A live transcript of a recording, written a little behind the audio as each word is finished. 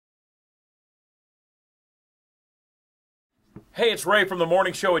Hey, it's Ray from the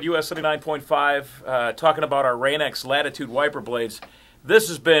morning show at US 79.5, talking about our Rain-X Latitude wiper blades. This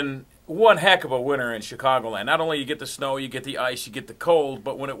has been one heck of a winter in Chicagoland. Not only you get the snow, you get the ice, you get the cold,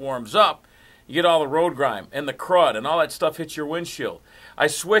 but when it warms up, you get all the road grime and the crud and all that stuff hits your windshield. I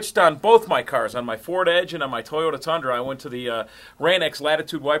switched on both my cars, on my Ford Edge and on my Toyota Tundra. I went to the Rain-X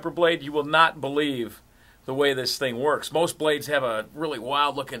Latitude wiper blade. You will not believe the way this thing works. Most blades have a really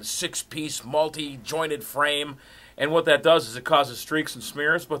wild-looking six-piece multi-jointed frame, and what that does is it causes streaks and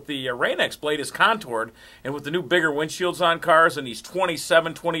smears, but the Rain-X blade is contoured, and with the new bigger windshields on cars and these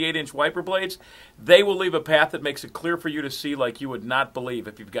 27, 28-inch wiper blades, they will leave a path that makes it clear for you to see like you would not believe.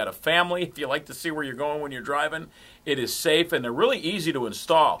 If you've got a family, if you like to see where you're going when you're driving, it is safe, and they're really easy to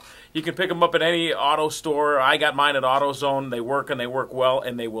install. You can pick them up at any auto store. I got mine at AutoZone. They work, and they work well,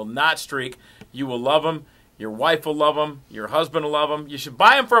 and they will not streak. You will love them. Your wife will love them. Your husband will love them. You should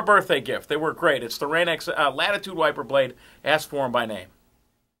buy them for a birthday gift. They work great. It's the Rain-X Latitude wiper blade. Ask for them by name.